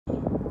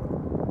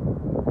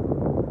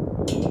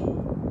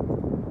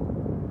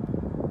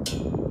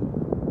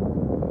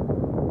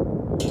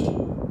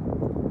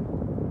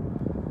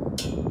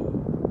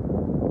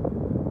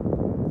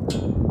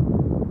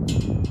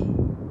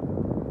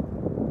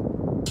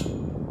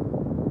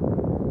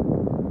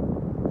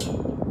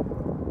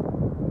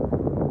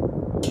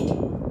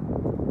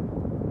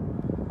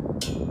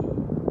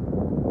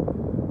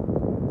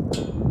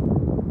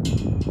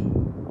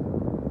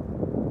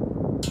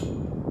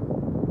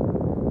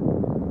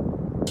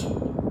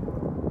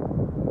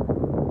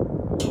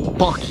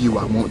Fuck you,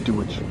 I won't do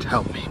what you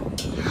tell me.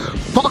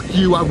 Fuck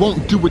you, I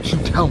won't do what you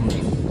tell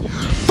me.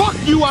 Fuck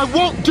you, I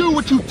won't do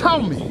what you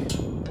tell me.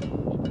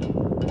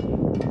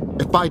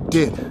 If I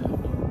did,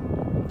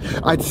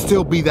 I'd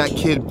still be that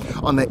kid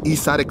on the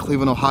east side of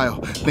Cleveland, Ohio,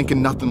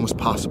 thinking nothing was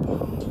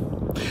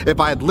possible. If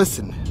I had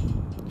listened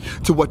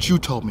to what you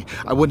told me,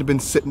 I wouldn't have been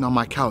sitting on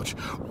my couch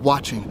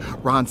watching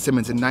Ron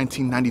Simmons in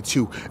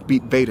 1992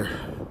 beat Vader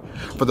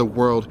for the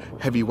World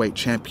Heavyweight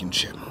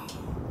Championship.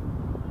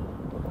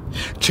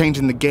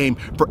 Changing the game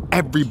for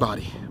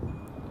everybody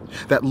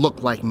that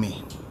looked like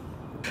me.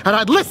 Had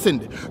I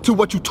listened to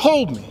what you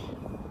told me,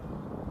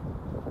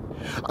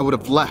 I would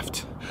have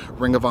left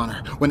Ring of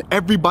Honor when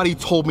everybody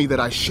told me that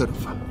I should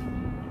have.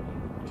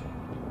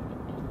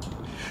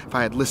 If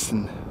I had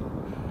listened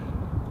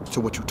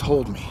to what you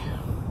told me,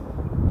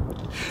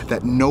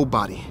 that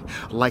nobody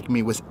like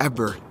me was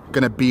ever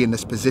gonna be in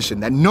this position,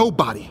 that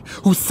nobody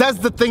who says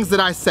the things that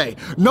I say,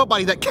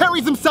 nobody that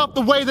carries himself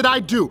the way that I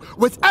do,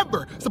 was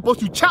ever supposed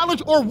to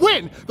challenge or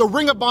win the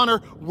Ring of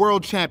Honor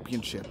World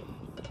Championship.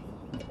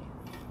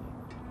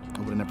 I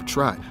would have never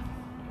tried.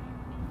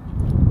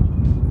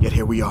 Yet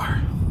here we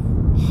are.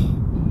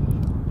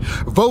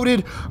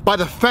 Voted by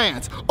the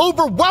fans,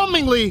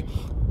 overwhelmingly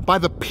by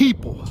the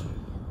people.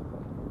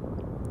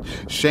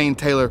 Shane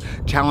Taylor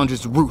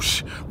challenges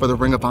Roosh for the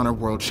Ring of Honor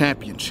World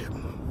Championship.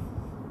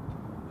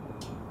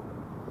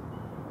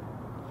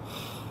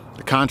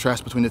 The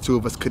contrast between the two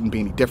of us couldn't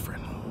be any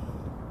different.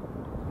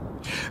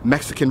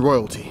 Mexican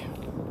royalty.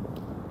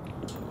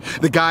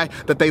 The guy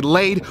that they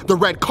laid the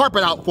red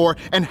carpet out for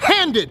and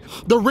handed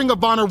the Ring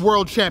of Honor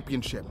World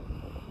Championship.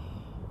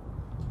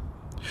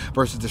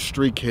 Versus the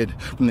street kid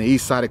from the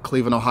east side of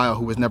Cleveland, Ohio,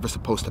 who was never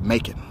supposed to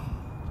make it.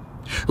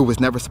 Who was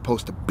never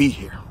supposed to be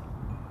here.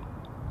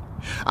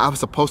 I was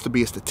supposed to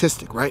be a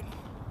statistic, right?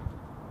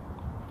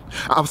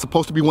 I was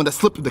supposed to be one that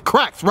slipped through the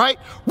cracks, right?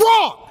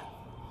 Wrong!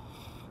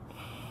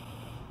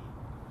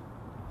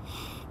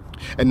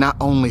 And not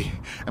only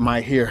am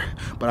I here,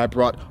 but I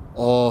brought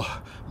all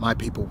my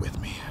people with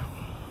me.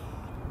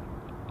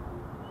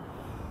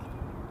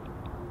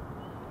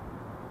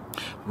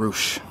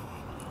 Roosh,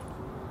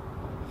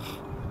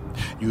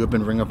 you have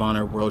been Ring of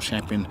Honor World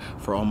Champion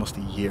for almost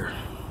a year.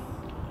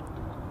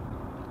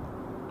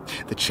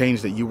 The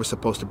change that you were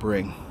supposed to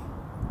bring,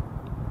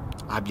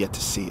 I've yet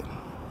to see it.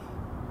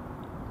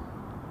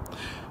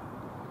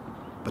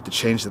 But the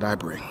change that I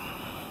bring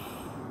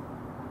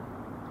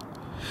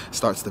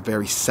starts the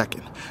very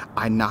second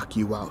I knock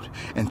you out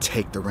and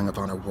take the Ring of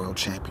Honor World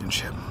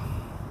Championship.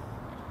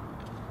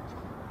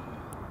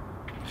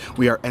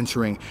 We are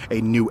entering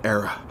a new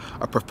era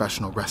of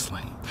professional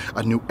wrestling,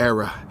 a new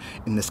era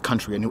in this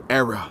country, a new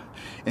era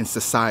in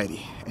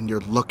society, and you're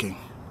looking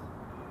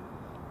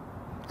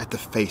at the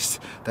face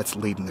that's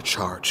leading the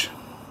charge.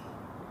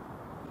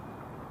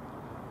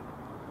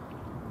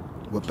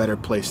 What better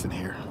place than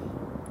here?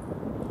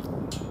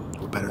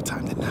 What better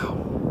time than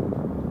now?